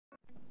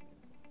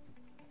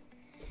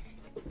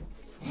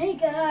Hey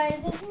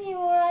guys, it's me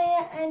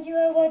Miraya and you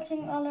are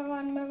watching All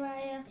Around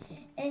Miraya,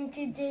 and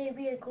today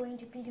we are going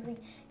to be doing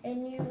a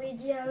new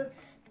video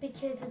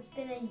because it's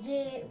been a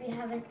year we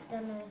haven't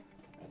done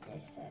a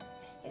video, so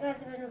you guys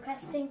have been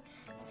requesting,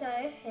 so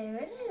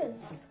here it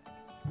is.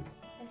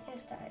 Let's get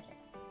started.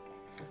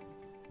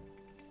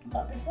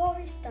 But before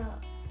we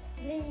start,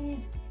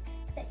 please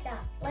click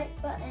that like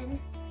button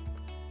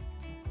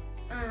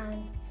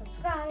and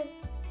subscribe,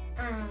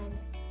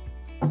 and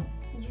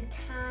you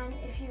can,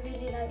 if you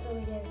really like the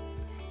video,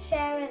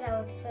 share it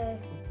out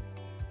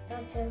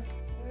of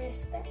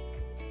respect.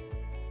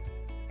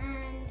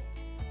 And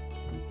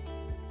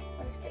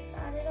let's get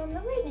started on the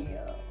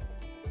video.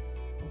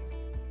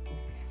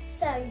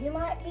 So you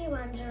might be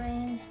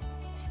wondering,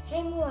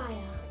 hey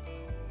Miraya,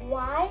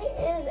 why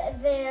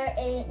is there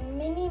a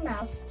Minnie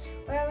Mouse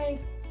wearing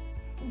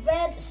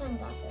red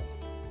sunglasses?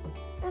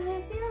 And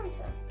here's the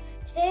answer.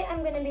 Today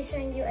I'm going to be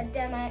showing you a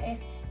demo if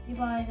you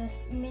buy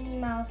this Minnie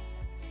Mouse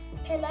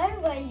pillow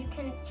where you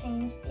can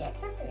change the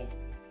accessories.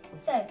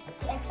 So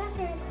the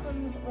accessories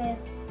comes with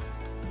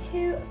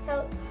 2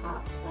 felt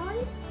heart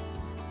ties,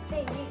 so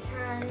you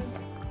can,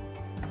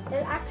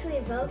 they're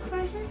actually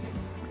Velcro here,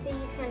 so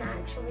you can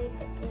actually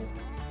put the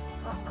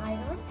heart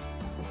eyes on.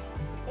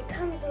 It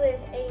comes with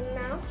a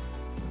mouth,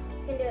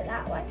 you can do it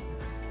that way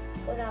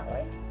or that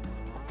way.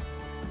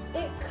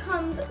 It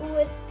comes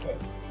with this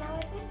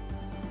smiley face,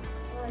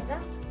 like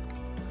that.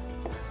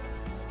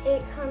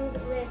 It comes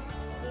with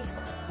these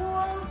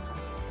cool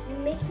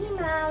Mickey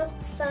Mouse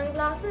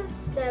sunglasses.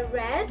 They're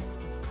red.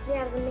 We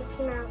have the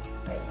Mickey Mouse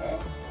right there.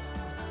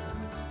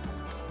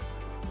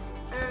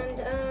 And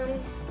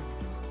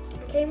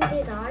it came with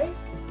these eyes.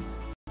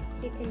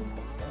 You can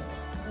put them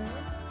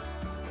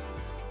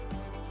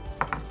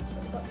there.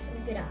 She's got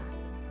some good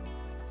eyes.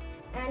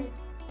 And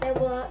there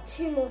were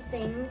 2 more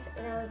things.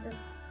 There was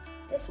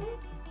this one,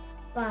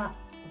 but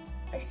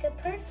I still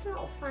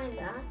personally find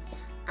that.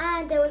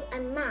 And there was a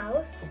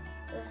mouth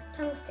with a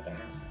tongue sticking out.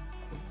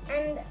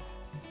 And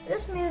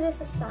just move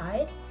this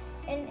aside,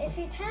 and if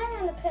you turn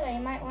around the pillow, you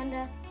might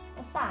wonder,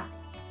 what's that?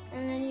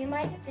 And then you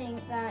might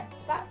think that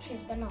it's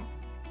batteries, but not.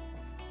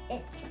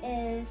 It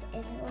is a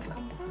little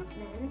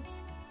compartment,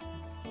 as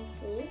you can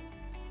see,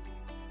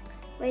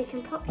 where you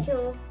can pop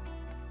your,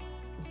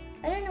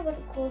 I don't know what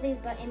to call these,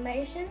 but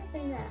emotions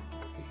in there.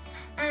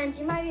 And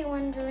you might be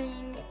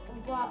wondering,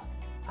 what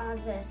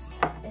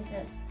is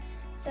this?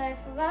 So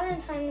for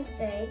Valentine's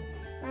Day,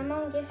 my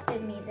mom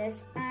gifted me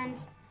this and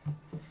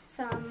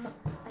a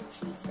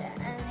tea set,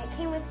 and it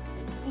came with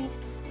these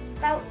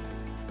felt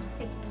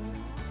things,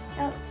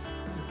 felt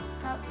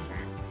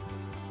snacks.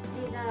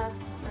 These are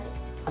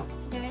like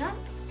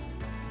donuts,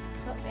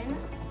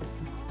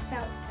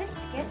 felt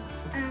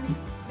biscuits, and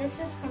this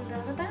is from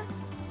Build-A-Bear.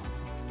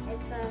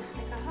 It's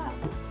like a hug.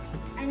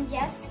 And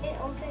yes, it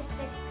also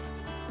sticks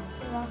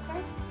to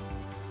Velcro,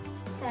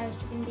 so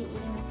you can be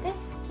eating a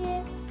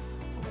biscuit,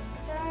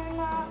 a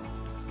donut,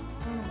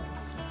 and a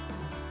biscuit.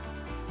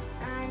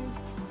 And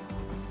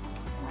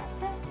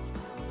that's it.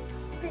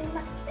 That's pretty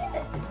much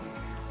it.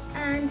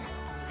 And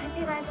I hope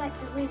you guys liked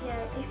the video.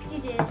 If you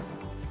did,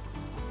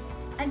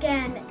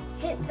 again,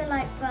 hit the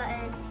like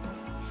button,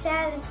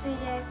 share this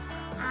video,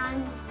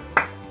 and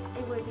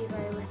it would be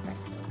very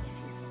respectful if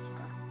you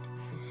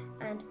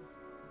subscribed. And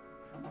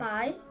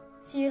bye.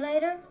 See you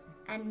later,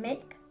 and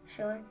make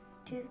sure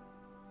to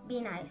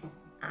be nice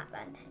at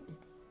Valentine's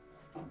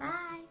Day.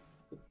 Bye.